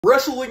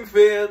Wrestling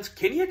fans,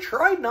 can you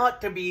try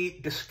not to be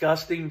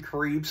disgusting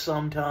creeps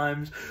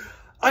sometimes?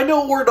 I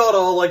know we're not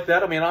all like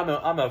that. I mean, I'm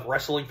a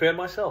wrestling fan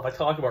myself. I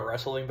talk about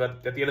wrestling,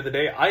 but at the end of the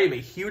day, I am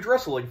a huge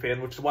wrestling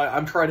fan, which is why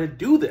I'm trying to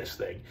do this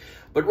thing.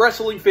 But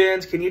wrestling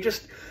fans, can you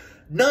just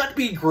not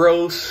be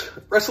gross?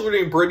 Wrestler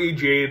named Brittany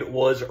Jade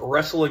was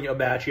wrestling a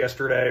match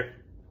yesterday,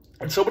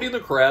 and somebody in the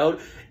crowd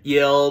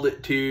yelled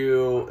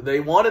they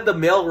wanted the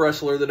male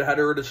wrestler that had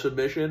her in a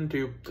submission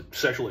to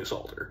sexually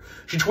assault her.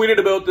 She tweeted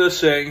about this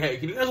saying, hey,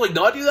 can you guys,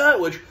 not do that?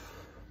 Which,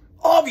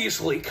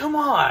 obviously, come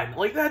on.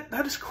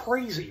 That is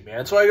crazy,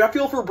 man. So I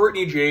feel for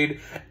Brittany Jade,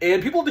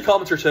 and people in the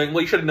comments are saying,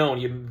 well, you should have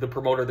known the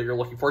promoter that you're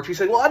looking for. And she's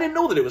saying, well, I didn't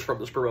know that it was from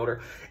this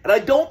promoter. And I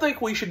don't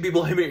think we should be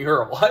blaming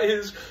her. Why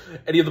is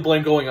any of the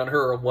blame going on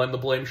her when the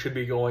blame should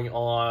be going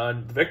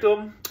on the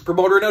victim?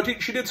 Promoter. Now,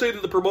 she did say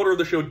that the promoter of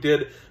the show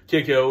did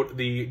kick out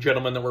the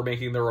gentlemen that were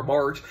making their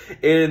remarks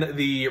in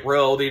the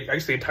row. I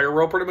guess the entire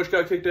row pretty much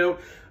got kicked out.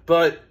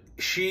 But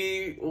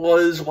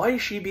why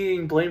is she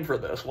being blamed for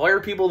this? Why are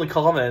people in the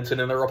comments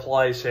and in the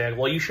replies saying,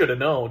 well, you should have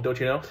known, don't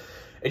you know?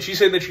 And she's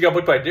saying that she got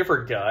booked by a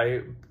different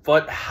guy,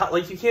 but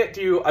you can't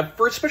do,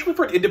 especially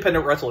for an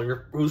independent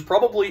wrestler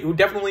who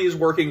definitely is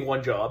working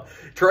one job,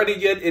 trying to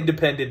get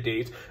independent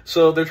dates.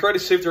 So they're trying to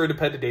save their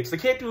independent dates. They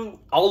can't do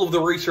all of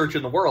the research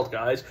in the world,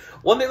 guys.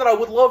 One thing that I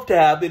would love to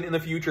happen in the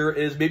future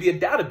is maybe a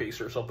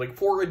database or something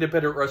for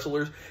independent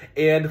wrestlers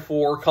and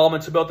for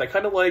comments about that.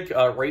 Kind of like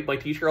rate my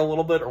teacher a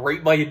little bit, or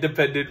rate my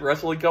independent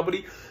wrestling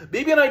company.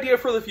 Maybe an idea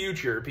for the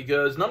future,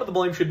 because none of the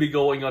blame should be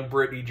going on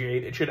Brittany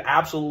Jade. It should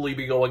absolutely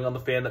be going on the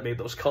fan that made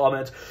those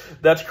comments.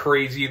 That's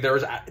crazy.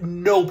 There's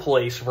no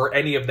place for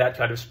any of that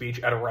kind of speech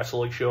at a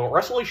wrestling show.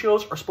 Wrestling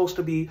shows are supposed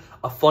to be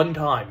a fun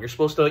time. You're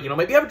supposed to,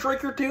 maybe have a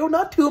drink or two,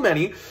 not too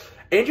many,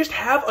 and just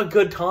have a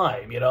good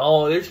time,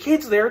 There's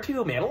kids there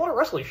too, man. A lot of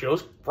wrestling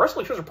shows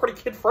are pretty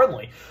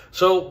kid-friendly.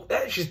 So,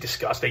 that's just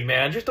disgusting,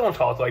 man. Just don't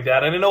talk like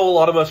that. And I know a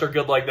lot of us are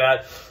good like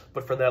that,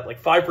 but for that,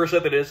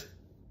 5% that is,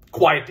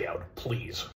 quiet down, please.